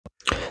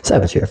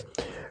Savage here.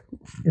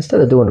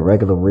 Instead of doing a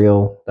regular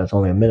reel that's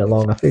only a minute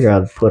long, I figured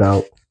I'd put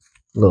out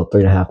a little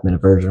 3.5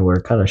 minute version where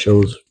it kind of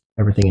shows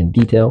everything in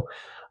detail.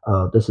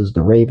 This is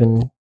the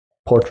Raven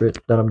portrait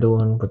that I'm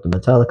doing with the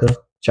Metallica.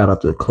 Shout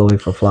out to Chloe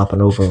for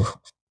flopping over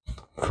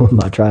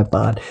my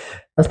tripod.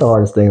 That's the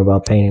hardest thing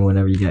about painting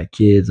whenever you got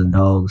kids and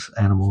dogs,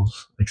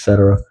 animals,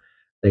 etc.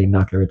 They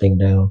knock everything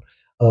down.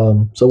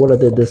 So what I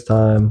did this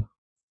time,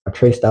 I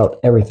traced out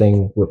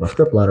everything with my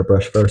script liner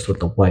brush first with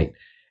the white.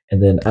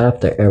 And then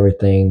after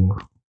everything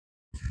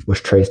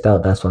was traced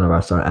out, that's whenever I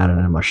started adding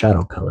in my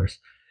shadow colors.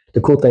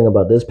 The cool thing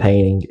about this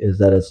painting is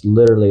that it's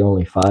literally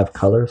only 5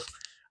 colors.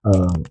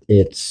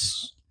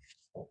 It's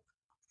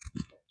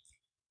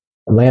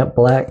lamp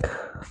black,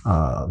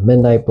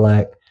 midnight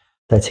black,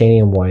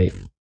 titanium white,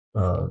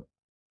 a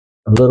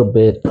little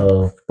bit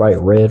of bright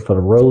red for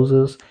the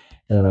roses,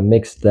 and then I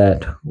mixed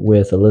that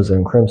with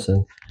alizarin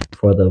crimson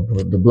for the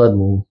blood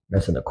moon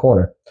that's in the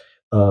corner.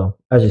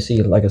 As you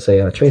see, like I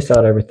say, I traced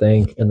out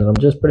everything, and then I'm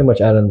just pretty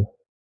much adding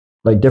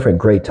like different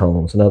gray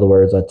tones. In other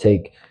words, I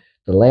take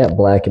the lamp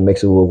black and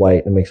mix it with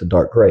white and makes a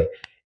dark gray.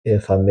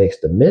 If I mix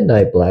the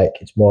midnight black,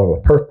 it's more of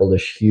a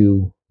purplish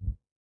hue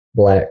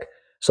black.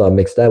 So I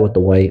mix that with the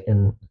white,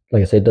 and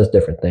like I said, it does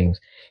different things.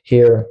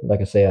 Here,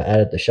 like I say, I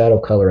added the shadow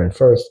color in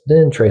first,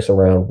 then trace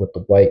around with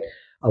the white.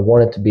 I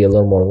want it to be a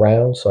little more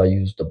round, so I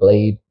used the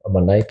blade of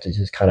my knife to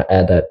just kind of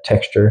add that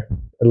texture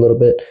a little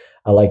bit.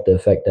 I like the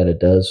effect that it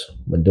does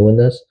when doing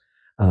this.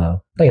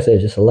 Like I said,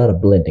 it's just a lot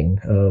of blending,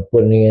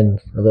 putting in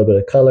a little bit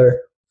of color,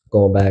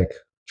 going back,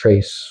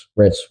 trace,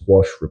 rinse,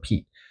 wash,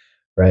 repeat,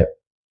 right?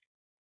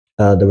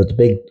 There was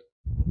a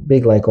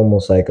big, like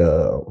almost like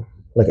a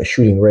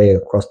shooting ray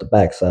across the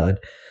backside.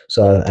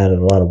 So I added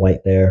a lot of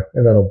white there,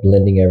 and then I'm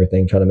blending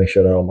everything, trying to make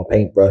sure that all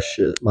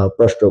my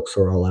brush strokes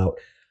are all out.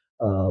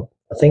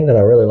 A thing that I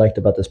really liked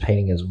about this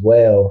painting as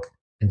well,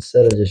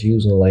 instead of just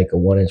using like a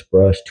 1 inch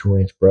brush, 2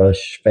 inch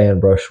brush, fan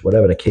brush,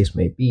 whatever the case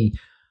may be,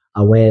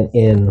 I went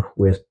in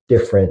with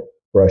different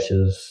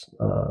brushes.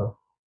 I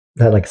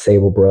had like a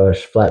sable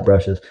brush, flat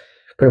brushes.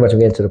 Pretty much I'm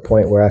getting to the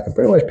point where I can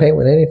pretty much paint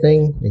with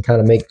anything and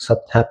kind of make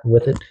something happen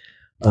with it.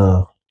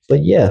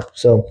 But yeah,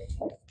 so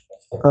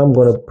I'm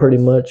gonna pretty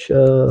much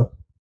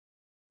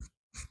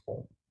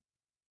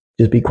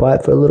just be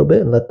quiet for a little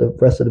bit and let the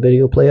rest of the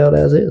video play out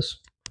as is.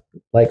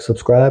 Like,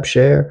 subscribe,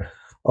 share,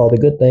 all the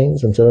good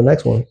things. Until the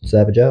next one,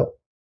 Savage out.